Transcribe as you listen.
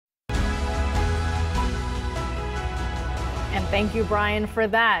Thank you, Brian, for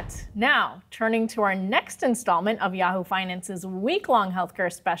that. Now, turning to our next installment of Yahoo Finance's week-long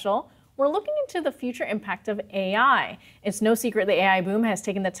healthcare special, we're looking into the future impact of AI. It's no secret the AI boom has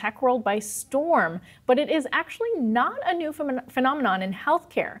taken the tech world by storm, but it is actually not a new phenomenon in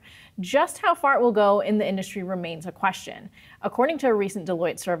healthcare. Just how far it will go in the industry remains a question. According to a recent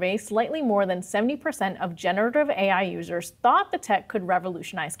Deloitte survey, slightly more than 70% of generative AI users thought the tech could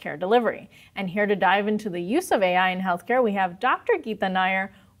revolutionize care delivery. And here to dive into the use of AI in healthcare, we have Dr. Geeta Nayyar,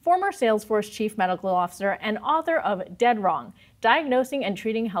 former Salesforce Chief Medical Officer and author of Dead Wrong, Diagnosing and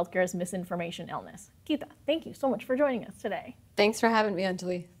Treating Healthcare's Misinformation Illness. Geeta, thank you so much for joining us today. Thanks for having me,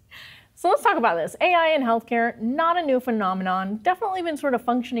 Anjalee. So let's talk about this. AI in healthcare, not a new phenomenon, definitely been sort of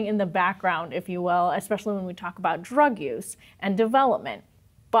functioning in the background, if you will, especially when we talk about drug use and development.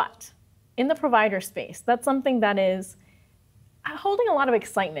 But in the provider space, that's something that is holding a lot of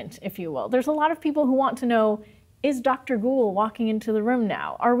excitement, if you will. There's a lot of people who want to know, is Dr. Google walking into the room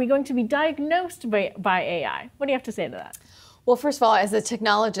now? Are we going to be diagnosed by AI? What do you have to say to that? Well, first of all, as a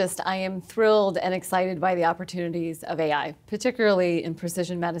technologist, I am thrilled and excited by the opportunities of AI, particularly in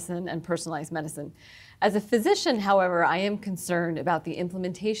precision medicine and personalized medicine. As a physician, however, I am concerned about the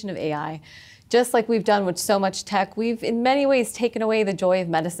implementation of AI. Just like we've done with so much tech, we've in many ways taken away the joy of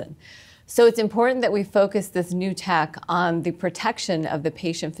medicine. So it's important that we focus this new tech on the protection of the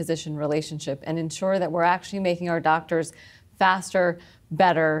patient-physician relationship and ensure that we're actually making our doctors faster,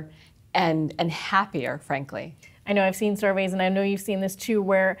 better, and happier, frankly. I know I've seen surveys, and I know you've seen this too,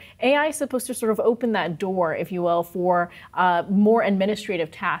 where AI is supposed to sort of open that door, if you will, for more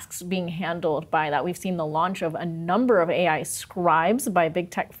administrative tasks being handled by that. We've seen the launch of a number of AI scribes by big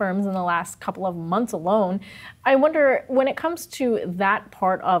tech firms in the last couple of months alone. I wonder, when it comes to that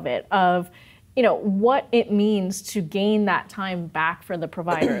part of it, of what it means to gain that time back for the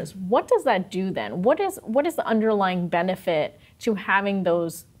providers, what does that do then? What is the underlying benefit to having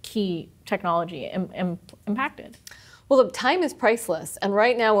those key technology impacted? Well, the time is priceless. And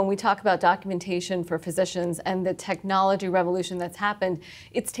right now, when we talk about documentation for physicians and the technology revolution that's happened,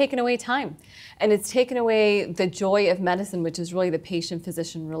 it's taken away time. And it's taken away the joy of medicine, which is really the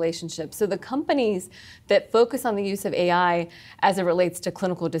patient-physician relationship. So the companies that focus on the use of AI as it relates to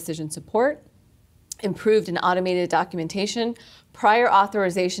clinical decision support, improved and automated documentation, prior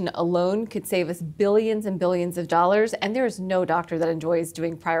authorization alone could save us billions and billions of dollars, and there is no doctor that enjoys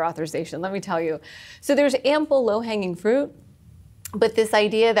doing prior authorization, let me tell you. So there's ample low-hanging fruit, but this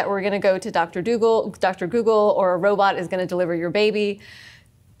idea that we're gonna go to Dr. Google, or a robot is gonna deliver your baby,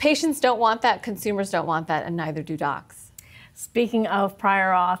 patients don't want that, consumers don't want that, and neither do docs. Speaking of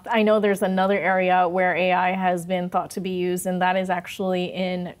prior auth, I know there's another area where AI has been thought to be used, and that is actually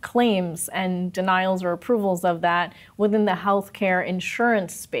in claims and denials or approvals of that within the healthcare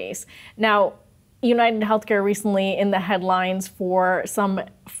insurance space. Now, United Healthcare recently in the headlines for some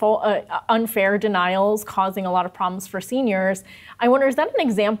unfair denials causing a lot of problems for seniors. I wonder, is that an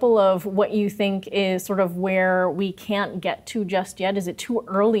example of what you think is sort of where we can't get to just yet? Is it too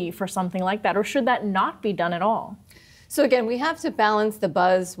early for something like that, or should that not be done at all? So again, we have to balance the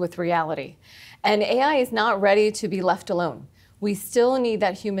buzz with reality. And AI is not ready to be left alone. We still need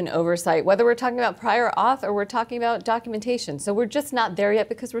that human oversight, whether we're talking about prior auth or we're talking about documentation. So we're just not there yet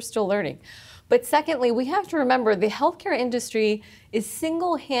because we're still learning. But secondly, we have to remember the healthcare industry is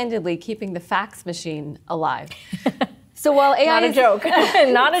single-handedly keeping the fax machine alive. So while AI not a joke,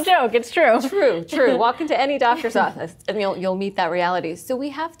 not a joke, it's true. True. Walk into any doctor's office and you'll meet that reality. So we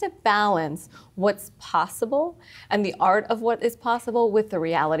have to balance what's possible and the art of what is possible with the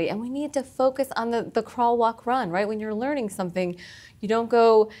reality. And we need to focus on the crawl, walk, run, right? When you're learning something, you don't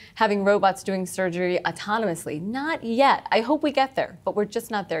go having robots doing surgery autonomously. Not yet. I hope we get there, but we're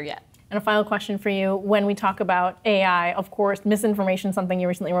just not there yet. And a final question for you. When we talk about AI, of course, misinformation, something you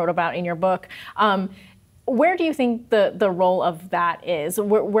recently wrote about in your book, where do you think the role of that is?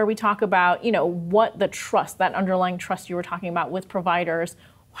 Where we talk about, what the trust, that underlying trust you were talking about with providers,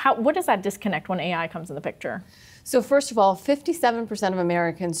 what does that disconnect when AI comes in the picture? So first of all, 57% of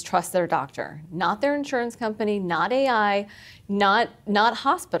Americans trust their doctor, not their insurance company, not AI, not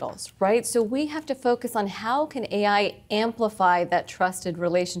hospitals, right? So we have to focus on how can AI amplify that trusted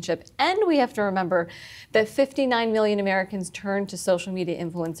relationship. And we have to remember that 59 million Americans turn to social media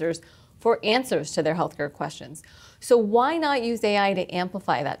influencers for answers to their healthcare questions. So why not use AI to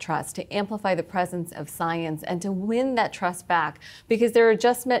amplify that trust, to amplify the presence of science, and to win that trust back? Because there are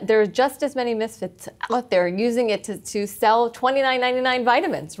just as many misfits out there using it to sell $29.99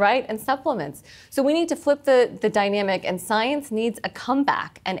 vitamins, right, and supplements. So we need to flip the dynamic, and science needs a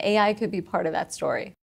comeback, and AI could be part of that story.